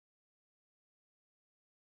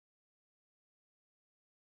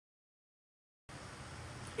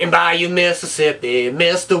In bayou, Mississippi,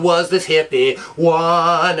 Mister was this hippie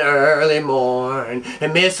one early morn.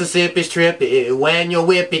 And Mississippi's trippy when you're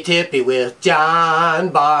whippy tippy with John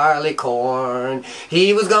Barleycorn.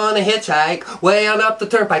 He was gonna hitchhike way on up the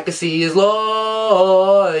turnpike to see his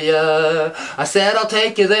lawyer. I said I'll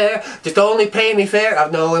take you there, just only pay me fair,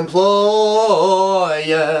 I've no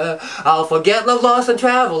employer. I'll forget love, loss, and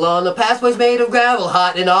travel on the pathways made of gravel.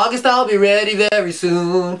 Hot in August, I'll be ready very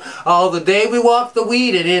soon. All the day we walked the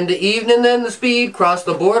weed and in the evening then the speed crossed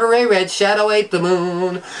the border, a red shadow ate the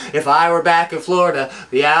moon. If I were back in Flor'da,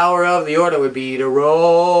 the hour of the order would be to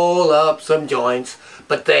roll up some joints.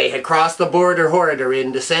 But they had crossed the border, horrider,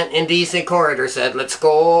 indecent, indecent corridor, said let's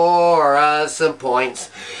score us some points.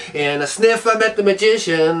 In a sniff I met the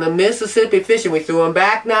magician, the Mississippi fishin', we threw him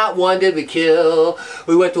back, not one did we kill.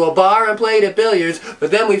 We went to a bar and played at billiards,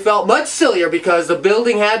 but then we felt much sillier because the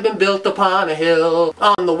building had been built upon a hill.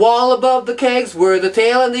 On the wall above the kegs were the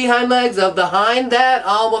tail and the hind legs of the hind that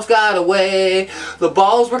almost got away. The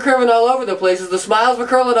balls were curving all over the places, the smiles were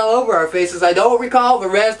curling all over our faces. I don't recall the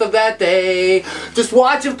rest of that day. Just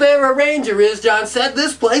watch if there a ranger is. John said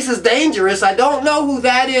this place is dangerous. I don't know who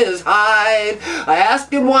that is. Hide. I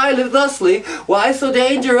asked him why I live thusly, why so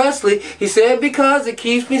dangerously. He said because it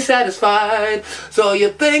keeps me satisfied. So you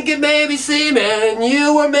think it may be seeming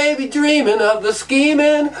you were maybe dreaming of the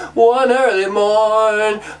scheming one early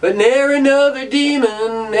morn, but ne'er another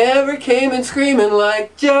demon ever came in screaming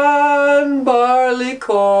like John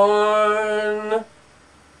Barleycorn.